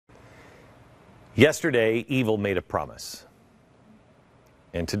Yesterday, evil made a promise.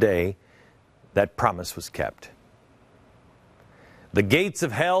 And today, that promise was kept. The gates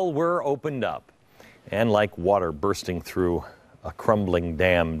of hell were opened up, and like water bursting through a crumbling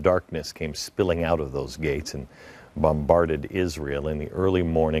dam, darkness came spilling out of those gates and bombarded Israel in the early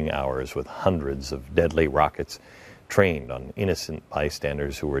morning hours with hundreds of deadly rockets trained on innocent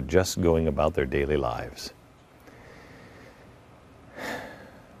bystanders who were just going about their daily lives.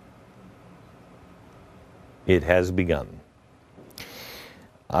 It has begun.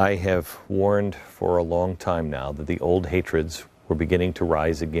 I have warned for a long time now that the old hatreds were beginning to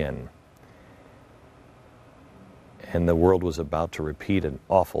rise again. And the world was about to repeat an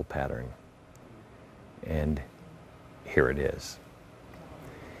awful pattern. And here it is.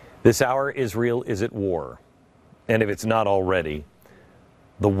 This hour, Israel is at war. And if it's not already,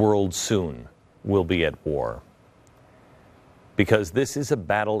 the world soon will be at war. Because this is a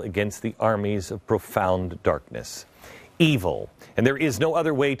battle against the armies of profound darkness. Evil, and there is no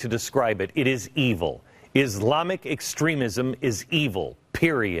other way to describe it. It is evil. Islamic extremism is evil,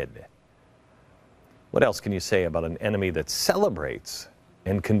 period. What else can you say about an enemy that celebrates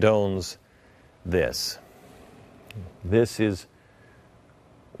and condones this? This is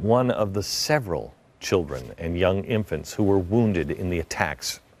one of the several children and young infants who were wounded in the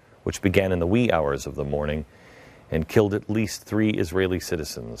attacks, which began in the wee hours of the morning and killed at least 3 Israeli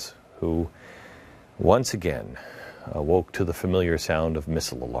citizens who, once again, awoke to the familiar sound of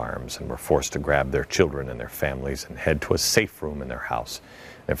missile alarms and were forced to grab their children and their families and head to a safe room in their house.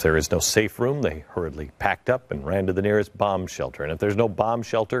 And if there is no safe room, they hurriedly packed up and ran to the nearest bomb shelter. And if there's no bomb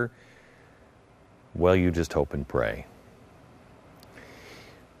shelter, well, you just hope and pray.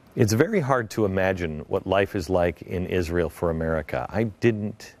 It's very hard to imagine what life is like in Israel for America. I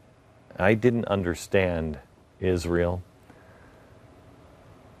didn't understand Israel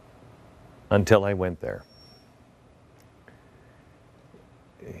until I went there.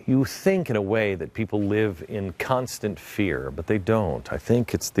 You think in a way that people live in constant fear, but they don't. I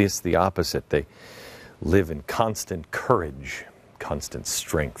think it's the opposite. They live in constant courage, constant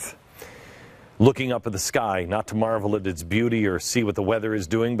strength. Looking up at the sky, not to marvel at its beauty or see what the weather is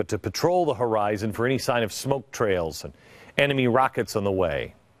doing, but to patrol the horizon for any sign of smoke trails and enemy rockets on the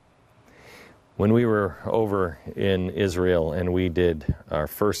way. When we were over in Israel and we did our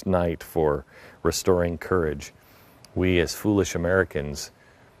first night for Restoring Courage, we as foolish Americans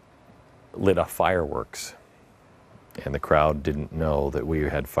lit off fireworks. And the crowd didn't know that we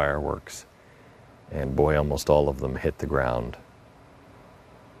had fireworks. And boy, almost all of them hit the ground.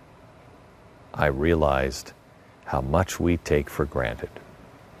 I realized how much we take for granted.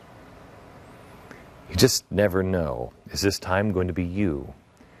 You just never know. Is this time going to be you?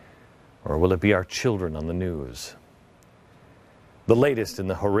 Or will it be our children on the news? The latest in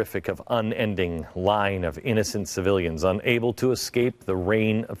the horrific of unending line of innocent civilians unable to escape the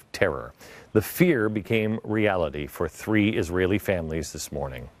reign of terror. The fear became reality for 3 Israeli families this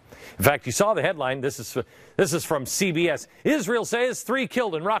morning. In fact, you saw the headline. This is from CBS. Israel says 3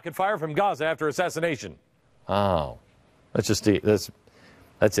 killed in rocket fire from Gaza after assassination. Oh, that's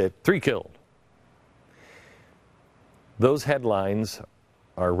it. 3 killed. Those headlines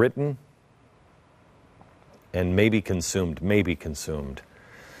are written and maybe consumed.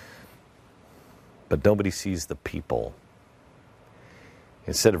 But nobody sees the people.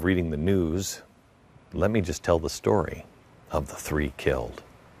 Instead of reading the news, let me just tell the story of the 3 killed.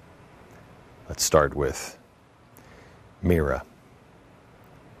 Let's start with Mira.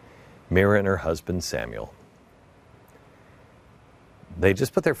 Mira and her husband Samuel. They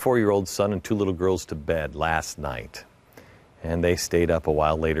just put their 4-year-old son and 2 little girls to bed last night. And they stayed up a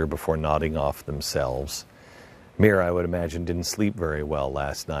while later before nodding off themselves. Mira, I would imagine, didn't sleep very well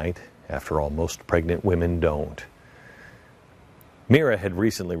last night. After all, most pregnant women don't. Mira had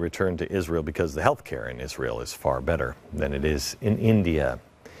recently returned to Israel because the health care in Israel is far better than it is in India.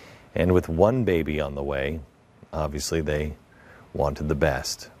 And with 1 baby on the way, obviously they wanted the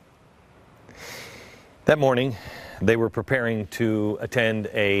best. That morning, they were preparing to attend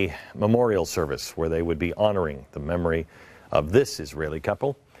a memorial service where they would be honoring the memory of this Israeli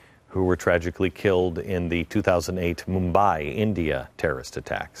couple who were tragically killed in the 2008 Mumbai, India terrorist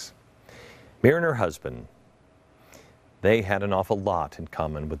attacks. Mira and her husband, they had an awful lot in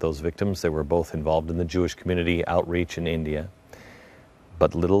common with those victims. They were both involved in the Jewish community outreach in India.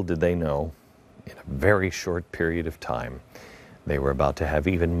 But little did they know, in a very short period of time, they were about to have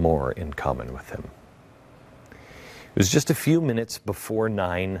even more in common with him. It was just a few minutes before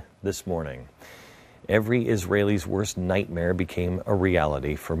 9 this morning. Every Israeli's worst nightmare became a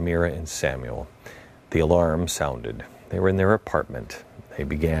reality for Mira and Samuel. The alarm sounded. They were in their apartment. They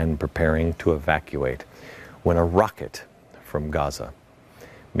began preparing to evacuate when a rocket from Gaza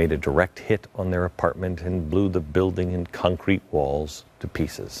made a direct hit on their apartment and blew the building and concrete walls to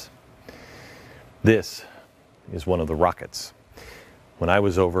pieces. This is one of the rockets. When I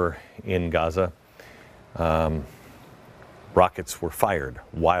was over in Gaza, rockets were fired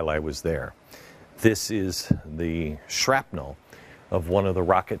while I was there. This is the shrapnel of one of the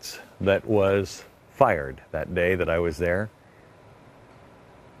rockets that was fired that day that I was there.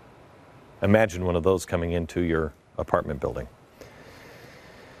 Imagine one of those coming into your apartment building.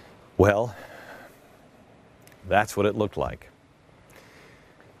 Well, that's what it looked like.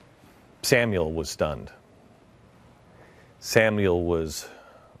 Samuel was stunned. Samuel was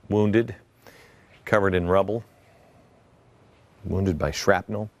wounded, covered in rubble, wounded by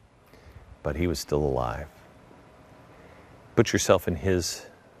shrapnel, but he was still alive. Put yourself in his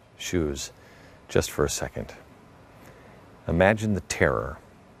shoes just for a second. Imagine the terror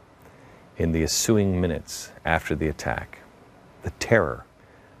in the ensuing minutes after the attack. The terror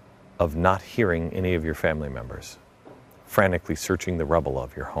of not hearing any of your family members, frantically searching the rubble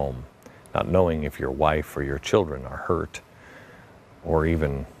of your home, not knowing if your wife or your children are hurt or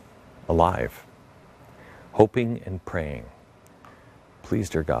even alive, hoping and praying, please,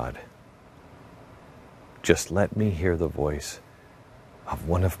 dear God, just let me hear the voice of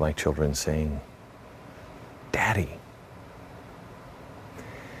one of my children saying, Daddy.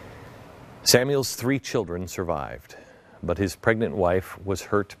 Samuel's 3 children survived, but his pregnant wife was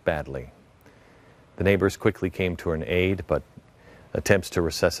hurt badly. The neighbors quickly came to her aid, but attempts to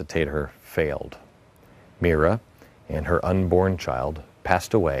resuscitate her failed. Mira and her unborn child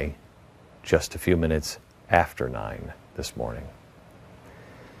passed away just a few minutes after 9 this morning.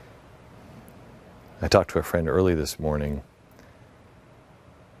 I talked to a friend early this morning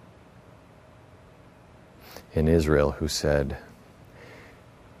in Israel who said,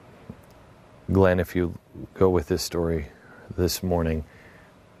 Glenn, if you go with this story this morning,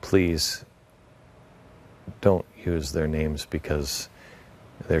 please don't use their names because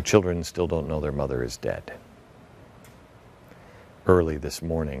their children still don't know their mother is dead. Early this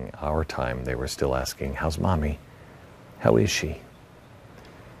morning, our time, they were still asking, how's Mommy? How is she?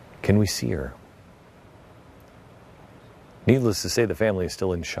 Can we see her? Needless to say, the family is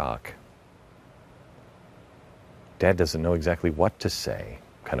still in shock. Dad doesn't know exactly what to say.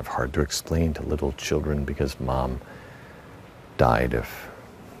 Kind of hard to explain to little children because Mom died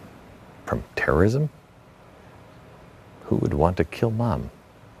from terrorism? Who would want to kill Mom?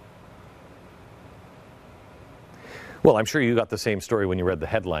 Well, I'm sure you got the same story when you read the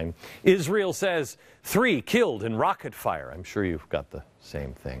headline. Israel says 3 killed in rocket fire. I'm sure you've got the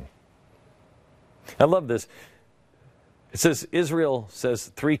same thing. I love this. It says Israel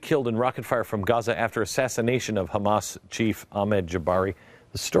says 3 killed in rocket fire from Gaza after assassination of Hamas chief Ahmed Jabari.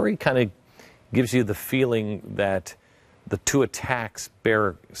 The story kind of gives you the feeling that the 2 attacks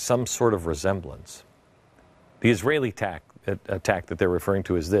bear some sort of resemblance. The Israeli attack that they're referring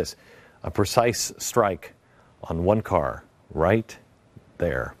to is this: a precise strike on one car right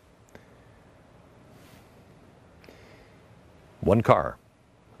there. One car,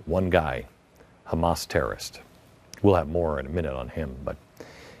 one guy, Hamas terrorist. We'll have more in a minute on him, but do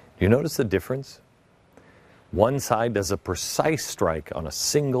you notice the difference? One side does a precise strike on a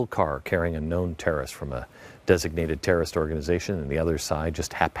single car carrying a known terrorist from a designated terrorist organization, and the other side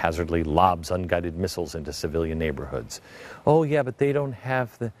just haphazardly lobs unguided missiles into civilian neighborhoods. Oh yeah, but they don't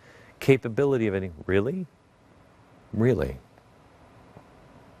have the capability of any. Really? Really?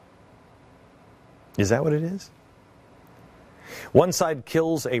 Is that what it is? One side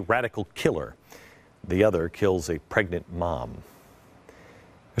kills a radical killer. The other kills a pregnant mom.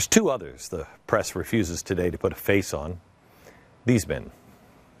 There's 2 others the press refuses today to put a face on. These men.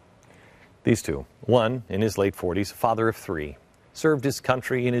 These 2. One, in his late 40s, father of 3, served his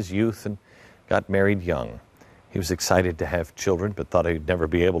country in his youth and got married young. He was excited to have children, but thought he'd never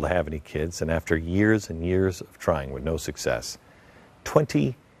be able to have any kids. And after years and years of trying with no success,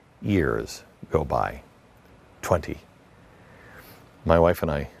 20 years go by. 20. My wife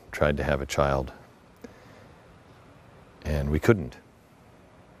and I tried to have a child, and we couldn't.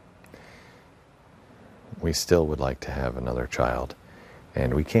 We still would like to have another child,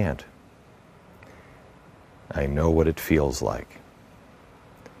 and we can't. I know what it feels like.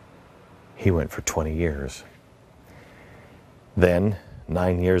 He went for 20 years. Then,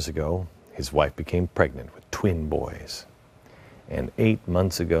 9 years ago, his wife became pregnant with twin boys. And 8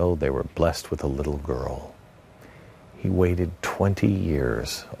 months ago, they were blessed with a little girl. He waited 20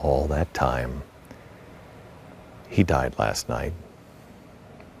 years, all that time. He died last night.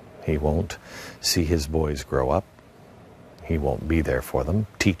 He won't see his boys grow up. He won't be there for them,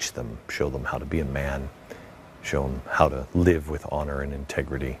 teach them, show them how to be a man, show them how to live with honor and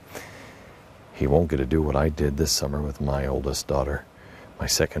integrity. He won't get to do what I did this summer with my oldest daughter, my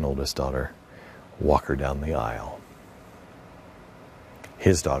second oldest daughter, walk her down the aisle.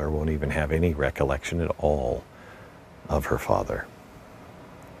 His daughter won't even have any recollection at all of her father.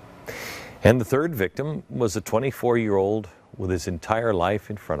 And the third victim was a 24-year-old with his entire life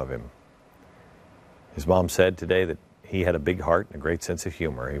in front of him. His mom said today that he had a big heart and a great sense of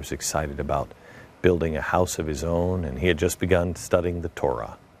humor. He was excited about building a house of his own, and he had just begun studying the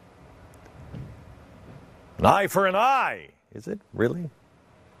Torah. An eye for an eye! Is it really?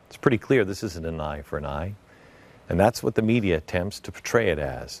 It's pretty clear this isn't an eye for an eye. And that's what the media attempts to portray it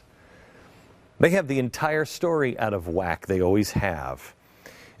as. They have the entire story out of whack. They always have.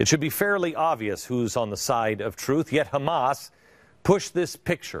 It should be fairly obvious who's on the side of truth, yet Hamas pushed this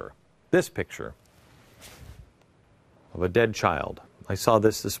picture of a dead child. I saw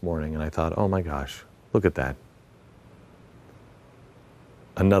this morning and I thought, oh my gosh, look at that.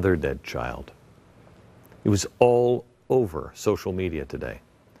 Another dead child. It was all over social media today.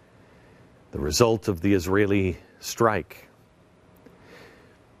 The result of the Israeli strike.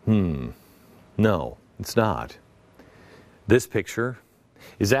 No, it's not. This picture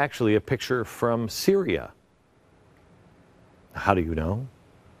is actually a picture from Syria. How do you know?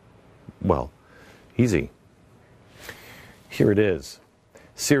 Well, easy. Here it is.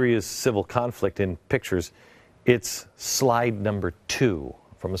 Syria's civil conflict in pictures. It's slide number 2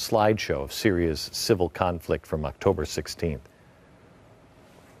 from a slideshow of Syria's civil conflict from October 16th.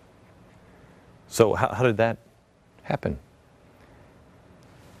 So how did that happen?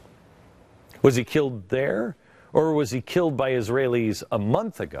 Was he killed there, or was he killed by Israelis a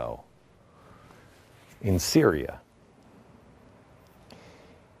month ago in Syria?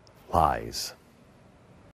 Lies.